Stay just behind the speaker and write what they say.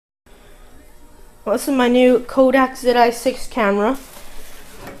Well, this is my new Kodak ZI-6 camera.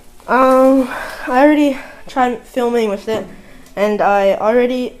 I already tried filming with it, and I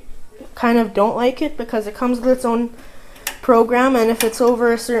already kind of don't like it because it comes with its own program, and if it's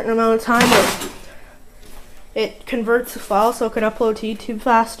over a certain amount of time, it converts the file so it can upload to YouTube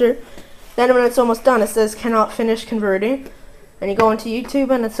faster. Then when it's almost done, it says cannot finish converting, and you go into YouTube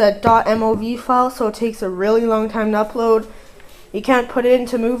and it's a .mov file, so it takes a really long time to upload. You can't put it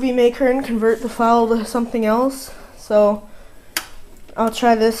into Movie Maker and convert the file to something else. So I'll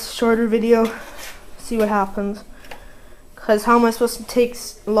try this shorter video, see what happens. Because how am I supposed to take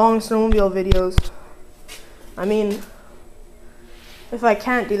long snowmobile videos? I mean, if I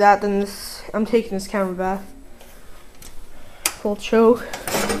can't do that, then I'm taking this camera back. Full choke.